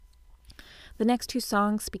The next two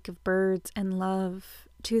songs speak of birds and love,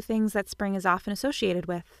 two things that spring is often associated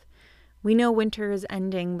with. We know winter is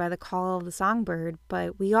ending by the call of the songbird,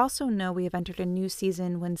 but we also know we have entered a new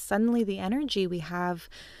season when suddenly the energy we have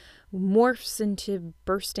morphs into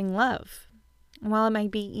bursting love. While it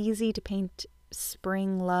might be easy to paint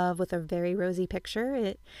spring love with a very rosy picture,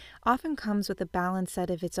 it often comes with a balanced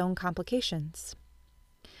set of its own complications.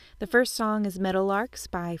 The first song is Meadowlarks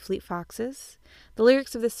by Fleet Foxes. The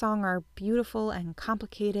lyrics of this song are beautiful and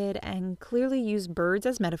complicated and clearly use birds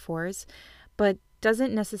as metaphors, but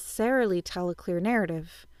doesn't necessarily tell a clear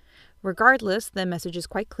narrative. Regardless, the message is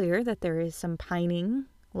quite clear that there is some pining,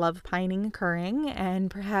 love pining occurring,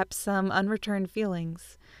 and perhaps some unreturned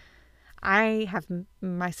feelings. I have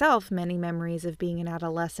myself many memories of being an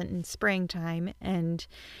adolescent in springtime, and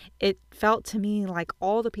it felt to me like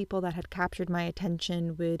all the people that had captured my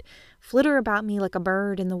attention would flitter about me like a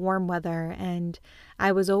bird in the warm weather, and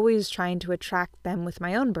I was always trying to attract them with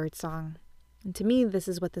my own bird song. And to me, this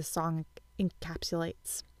is what this song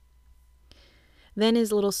encapsulates. Then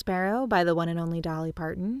is Little Sparrow by the one and only Dolly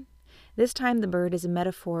Parton. This time the bird is a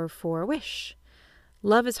metaphor for a wish.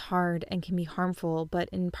 Love is hard and can be harmful, but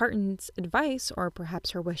in Parton's advice, or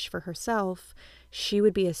perhaps her wish for herself, she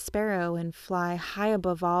would be a sparrow and fly high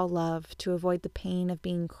above all love to avoid the pain of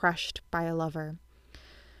being crushed by a lover.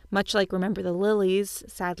 Much like Remember the Lilies,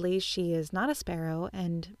 sadly, she is not a sparrow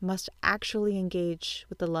and must actually engage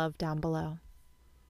with the love down below.